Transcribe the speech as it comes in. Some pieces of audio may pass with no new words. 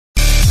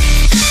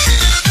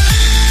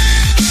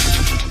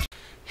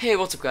Hey,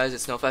 what's up guys,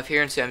 it's No5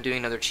 here, and today I'm doing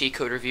another cheat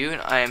code review,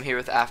 and I am here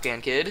with Afghan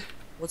Kid.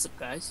 What's up,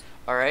 guys?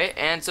 Alright,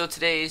 and so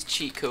today's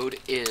cheat code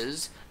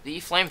is the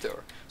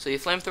FlameThrower. So the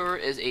FlameThrower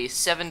is a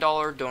 $7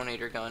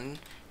 donator gun,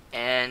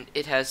 and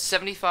it has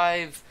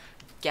 75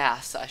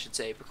 gas, I should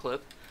say, per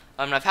clip.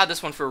 And I've had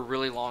this one for a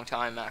really long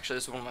time, actually.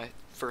 This is one of my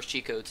first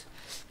cheat codes.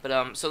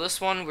 But, so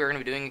this one we're going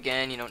to be doing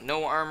again,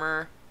 no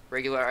armor,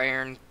 regular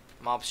iron,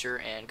 mobster,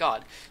 and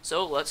god.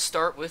 So let's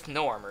start with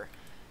no armor.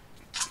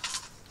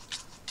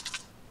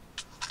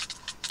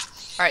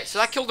 Alright, so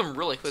that killed him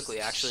really quickly,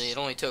 actually. It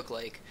only took,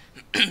 like,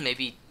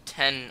 maybe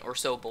 10 or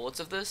so bullets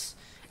of this.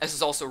 This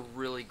is also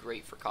really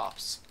great for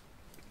cops.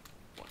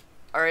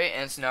 Alright,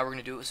 and so now we're going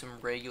to do it with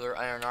some regular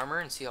iron armor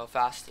and see how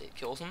fast it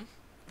kills him.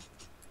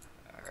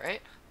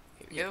 Alright,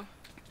 here we go.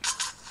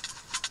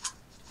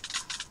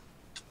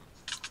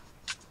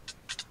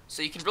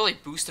 So you can really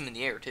boost him in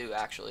the air, too,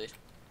 actually.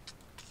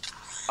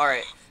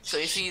 Alright, so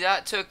you see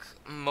that took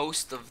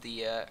most of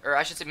the, or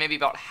I should say maybe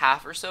about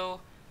half or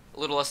so, a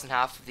little less than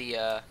half of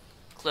the,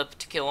 clip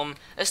to kill him.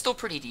 It's still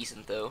pretty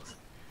decent though.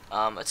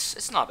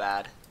 It's not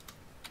bad.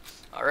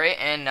 Alright,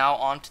 and now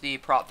on to the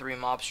Prot 3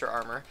 Mobster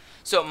armor.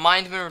 So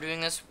mind when we're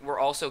doing this, we're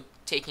also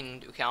taking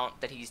into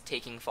account that he's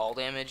taking fall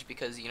damage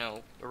because,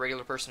 a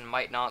regular person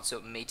might not, so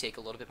it may take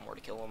a little bit more to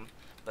kill him.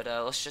 But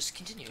let's just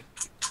continue.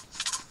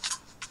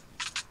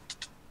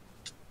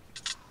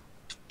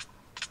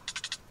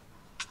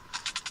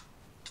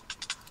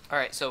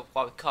 Alright, so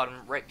we caught him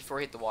right before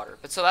he hit the water.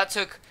 But so that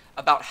took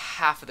about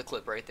half of the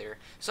clip right there.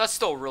 So that's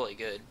still really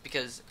good,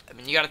 because, I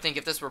mean, you gotta think,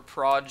 if this were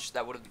Proj,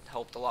 that would have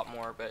helped a lot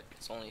more, but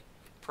it's only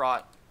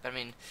Prot. I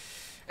mean,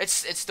 it's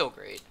still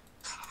great.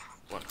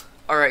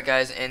 Alright,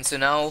 guys, and so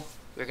now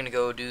we're gonna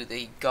go do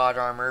the God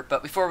armor,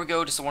 but before we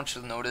go, just I want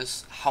you to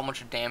notice how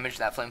much damage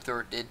that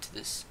flamethrower did to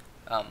this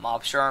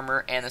mobster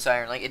armor and this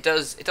iron. Like, it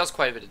does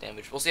quite a bit of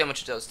damage. We'll see how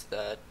much it does to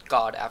the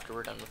God after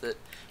we're done with it.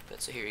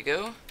 But so here you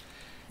go.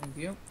 Thank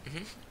you.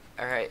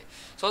 Alright,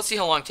 so let's see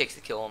how long it takes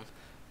to kill him.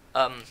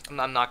 I'm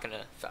not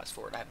gonna fast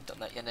forward, I haven't done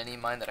that yet in any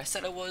of mine that I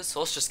said I was, so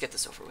let's just get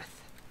this over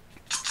with.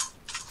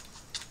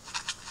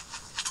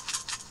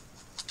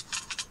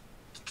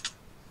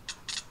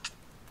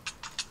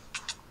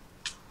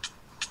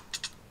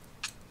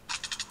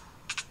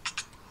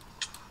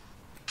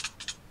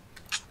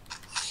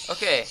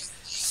 Okay,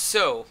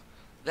 so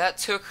that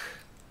took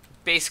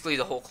basically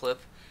the whole clip,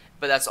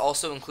 but that's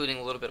also including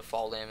a little bit of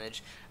fall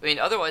damage. I mean,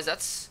 otherwise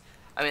that's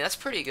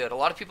pretty good. A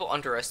lot of people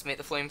underestimate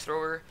the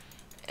flamethrower,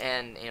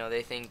 and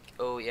they think,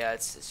 oh yeah,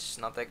 it's just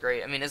not that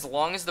great. I mean, as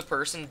long as the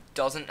person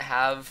doesn't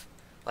have,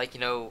 like,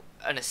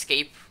 an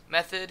escape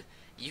method,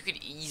 you could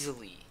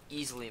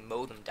easily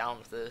mow them down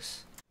with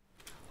this.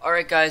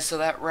 Alright guys, so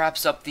that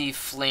wraps up the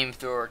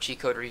flamethrower cheat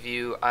code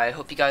review. I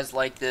hope you guys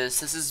like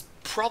this. This is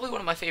probably one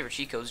of my favorite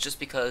cheat codes, just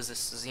because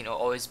this has,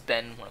 always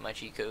been one of my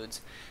cheat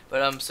codes.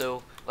 But,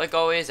 so, like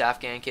always,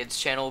 Afghan Kid's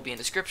channel will be in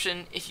the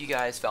description. If you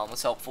guys found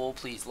this helpful,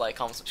 please like,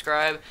 comment,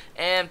 subscribe,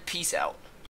 and peace out.